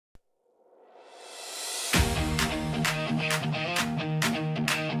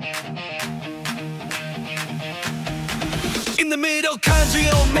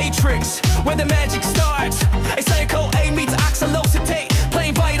mitochondrial matrix, where the magic starts. Acetyl-CoA meets oxaloacetate,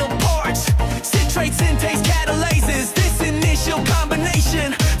 playing vital parts. Citrate synthase catalyzes this initial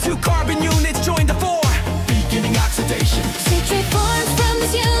combination. Two carbon units join the four, beginning oxidation. Citrate forms from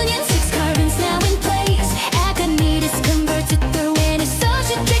this union, 6 carbons now in place. Aconitis converts it through an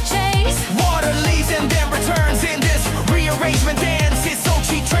isocitrate chase. Water leaves and then returns in this rearrangement dance. Its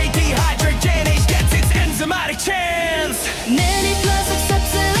citrate dehydrogenase gets its enzymatic chance. Many plus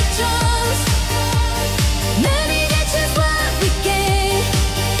accepts electrons. Many ditches what we gain.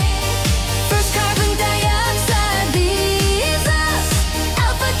 First carbon dioxide leaves us.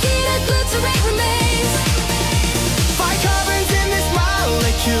 Alpha ketoglutarate remains. 5 carbons in this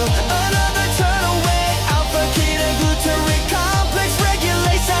molecule, another turn away. Alpha ketoglutarate complex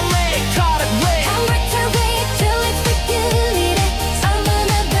regulates our mitotic rate. Our rate till it's regulated. I'm a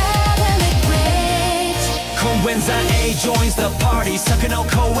metabolic rate. Coenzyme A joins the party,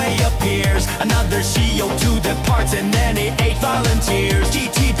 succinyl-CoA appears. Another CO2 departs and then it 8 volunteers.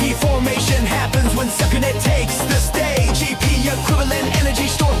 GTP formation happens when succinate takes the stage. GP equivalent energy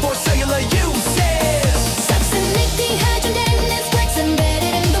stored for cellular uses. Succinate dehydrogenase works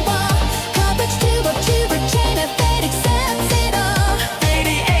embedded in the wall. Cartridge tube of tuber chain of fate accepts it all.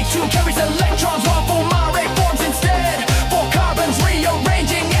 88 carries electrons while fumare forms instead. 4 carbons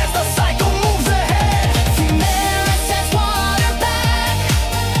rearranging as the cycle moves ahead. Fumara sets water back.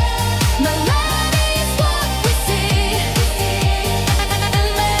 Malady is what we see. And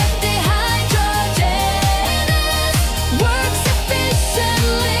left dehydrogenase works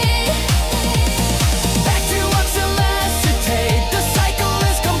efficiently. Back to oxaloacetate, the cycle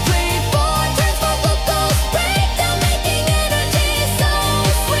is complete. 4 turns for glucose breakdown, making energy so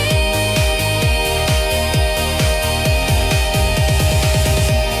sweet.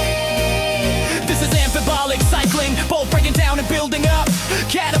 This is amphibolic cycling, both breaking down and building up.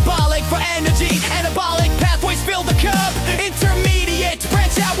 Catabolic for energy, anabolic pathways fill the cup. Intermediate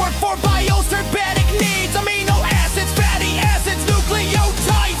branch outward for bioserbatic needs. Amino acids, fatty acids,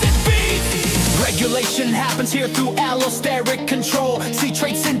 nucleotides, and feeds. Regulation happens here through allosteric control.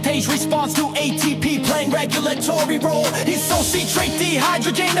 Citrate synthase responds to ATP playing regulatory role. Isocitrate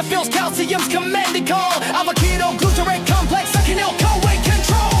dehydrogenase fills calcium's commanding call. Alpha ketoglutarate complex, succinyl-CoA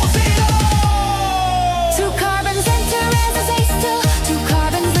controls it all. 2 carbons enter as a acetyl. 2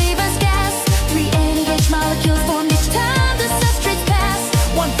 carbons leave as gas. 3 NAH molecules formed each time the substrates pass.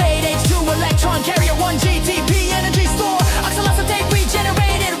 1 fade H2 electron carrier, 1 GTP energy store. Oxaloacetate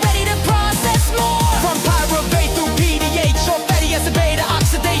regenerated, ready to process more. From pyruvate through PDH or fatty acid beta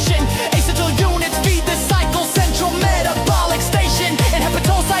oxidation. Acetyl units feed the cycle central metabolic station. In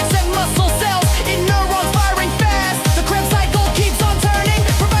hepatocytes and muscle cells, in neurons firing fast. The Krebs cycle keeps on turning,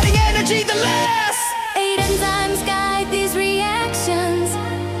 providing energy that lasts. 8 enzymes guide these reactions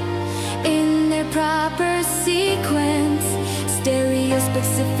in their proper sequence.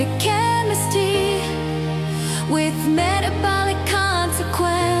 Stereospecific chemistry with metabolic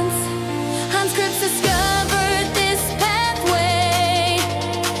consequence. Hans Krebs discovered this pathway.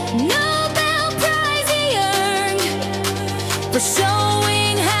 Nobel Prize he earned for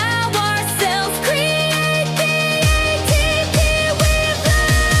showing how